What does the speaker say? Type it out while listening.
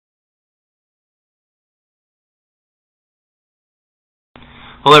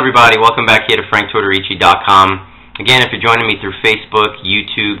Hello everybody, welcome back here to franktortorici.com. Again, if you're joining me through Facebook,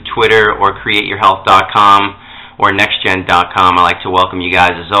 YouTube, Twitter, or createyourhealth.com or nextgen.com, I'd like to welcome you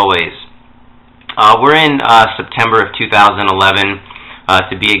guys as always. We're in September of 2011.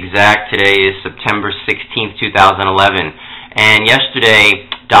 To be exact, today is September 16th, 2011. And yesterday,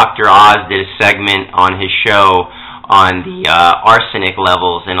 Dr.Oz did a segment on his show on the arsenic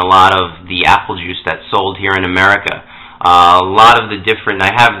levels in a lot of the apple juice that's sold here in America. A lot of the different,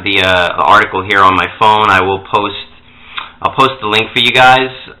 I have the article here on my phone. I'll post the link for you guys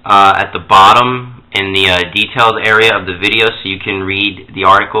at the bottom in the detailed area of the video so you can read the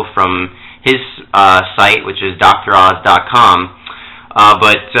article from his site, which is Dr.Oz.com.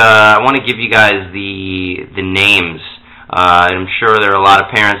 But I want to give you guys the names. I'm sure there are a lot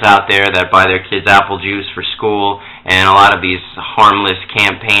of parents out there that buy their kids apple juice for school, and a lot of these harmless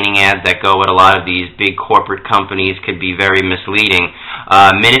campaigning ads that go with a lot of these big corporate companies could be very misleading.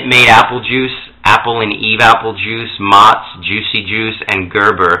 Minute Maid apple juice, Apple and Eve apple juice, Mott's, Juicy Juice, and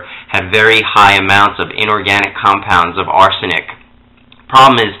Gerber have very high amounts of inorganic compounds of arsenic.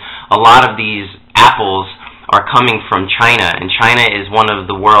 Problem is, a lot of these apples are coming from China, and China is one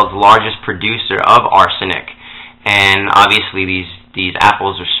of the world's largest producer of arsenic. And obviously these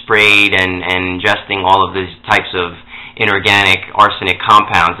apples are sprayed and ingesting all of these types of inorganic arsenic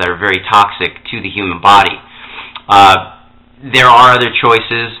compounds that are very toxic to the human body. There are other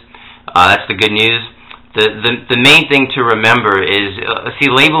choices. That's the good news. The main thing to remember is,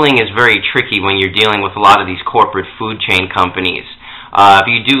 see, labeling is very tricky when you're dealing with a lot of these corporate food chain companies. If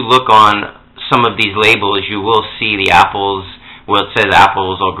you do look on some of these labels, you will see the apples, well, it says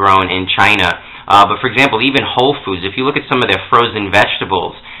apples are grown in China. But for example, even Whole Foods, if you look at some of their frozen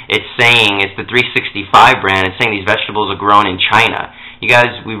vegetables, it's saying, it's the 365 brand, it's saying these vegetables are grown in China. You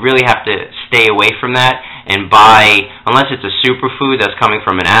guys, we really have to stay away from that and buy, unless it's a superfood that's coming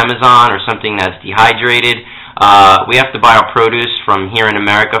from an Amazon or something that's dehydrated, we have to buy our produce from here in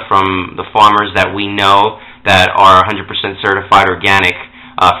America from the farmers that we know that are 100% certified organic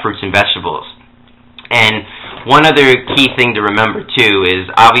fruits and vegetables. And one other key thing to remember too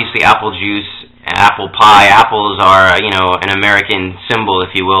is obviously apple juice, apple pie. Apples are, you know, an American symbol,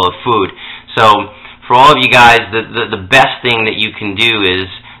 if you will, of food. So for all of you guys, the best thing that you can do is,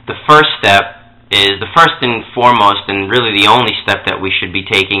 the first and foremost and really the only step that we should be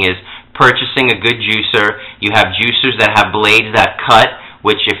taking is purchasing a good juicer. You have juicers that have blades that cut,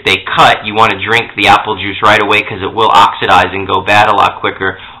 which if they cut, you want to drink the apple juice right away because it will oxidize and go bad a lot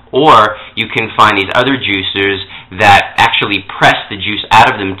quicker. Or you can find these other juicers that actually press the juice out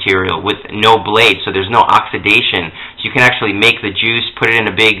of the material with no blade, so there's no oxidation. So you can actually make the juice, put it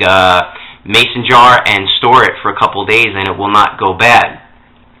in a big mason jar, and store it for a couple days, and it will not go bad.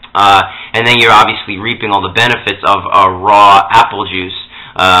 And then you're obviously reaping all the benefits of a raw apple juice.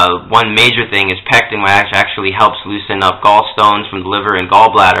 One major thing is pectin, which actually helps loosen up gallstones from the liver and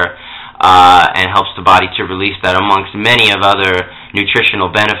gallbladder, and helps the body to release that, amongst many of other nutritional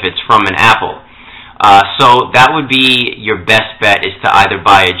benefits from an apple. So that would be your best bet, is to either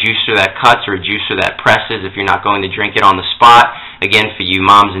buy a juicer that cuts or a juicer that presses if you're not going to drink it on the spot. Again, for you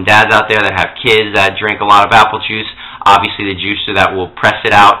moms and dads out there that have kids that drink a lot of apple juice, obviously the juicer that will press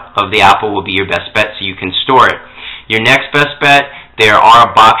it out of the apple will be your best bet so you can store it. Your next best bet, there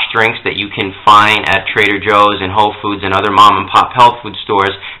are box drinks that you can find at Trader Joe's and Whole Foods and other mom and pop health food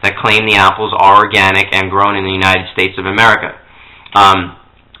stores that claim the apples are organic and grown in the United States of America.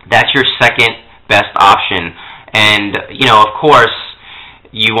 That's your second best option. And, you know, of course,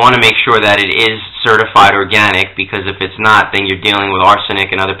 you want to make sure that it is certified organic, because if it's not, then you're dealing with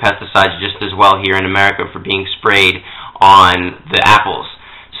arsenic and other pesticides just as well here in America for being sprayed on the apples.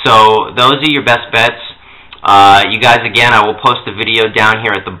 So those are your best bets. You guys, again, I will post a video down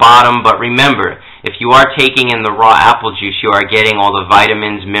here at the bottom, but remember, if you are taking in the raw apple juice, you are getting all the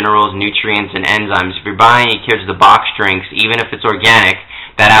vitamins, minerals, nutrients, and enzymes. If you're buying your kids the box drinks, even if it's organic,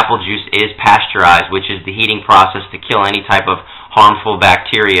 that apple juice is pasteurized, which is the heating process to kill any type of harmful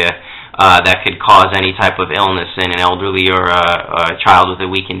bacteria that could cause any type of illness in an elderly or a child with a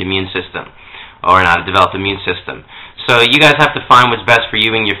weakened immune system or not a developed immune system. So you guys have to find what's best for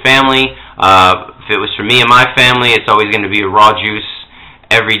you and your family. If it was for me and my family, it's always going to be a raw juice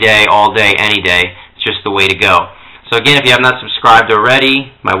every day, all day, any day. It's just the way to go. So again, if you have not subscribed already,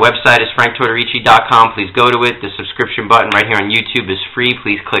 my website is franktortorici.com. Please go to it. The subscription button right here on YouTube is free.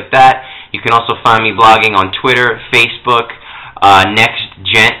 Please click that. You can also find me blogging on Twitter, Facebook,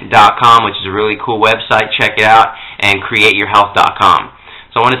 nextgen.com, which is a really cool website. Check it out. And createyourhealth.com.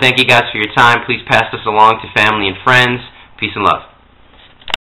 So I want to thank you guys for your time. Please pass this along to family and friends. Peace and love.